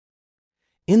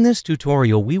In this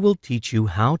tutorial, we will teach you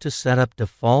how to set up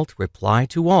default reply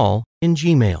to all in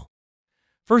Gmail.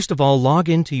 First of all, log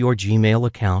into your Gmail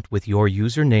account with your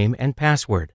username and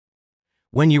password.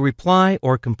 When you reply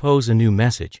or compose a new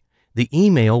message, the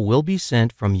email will be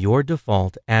sent from your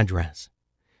default address.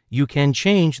 You can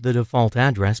change the default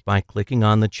address by clicking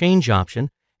on the Change option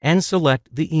and select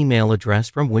the email address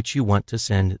from which you want to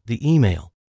send the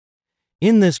email.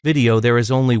 In this video, there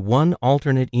is only one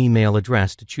alternate email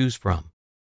address to choose from.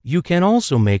 You can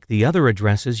also make the other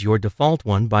addresses your default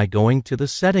one by going to the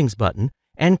Settings button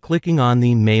and clicking on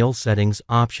the Mail Settings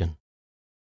option.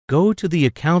 Go to the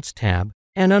Accounts tab,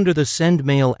 and under the Send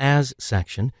Mail As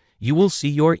section, you will see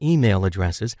your email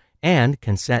addresses and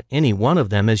can set any one of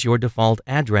them as your default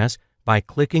address by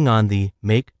clicking on the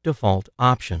Make Default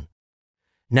option.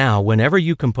 Now, whenever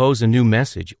you compose a new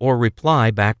message or reply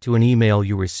back to an email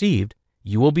you received,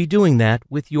 you will be doing that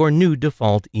with your new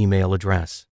default email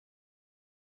address.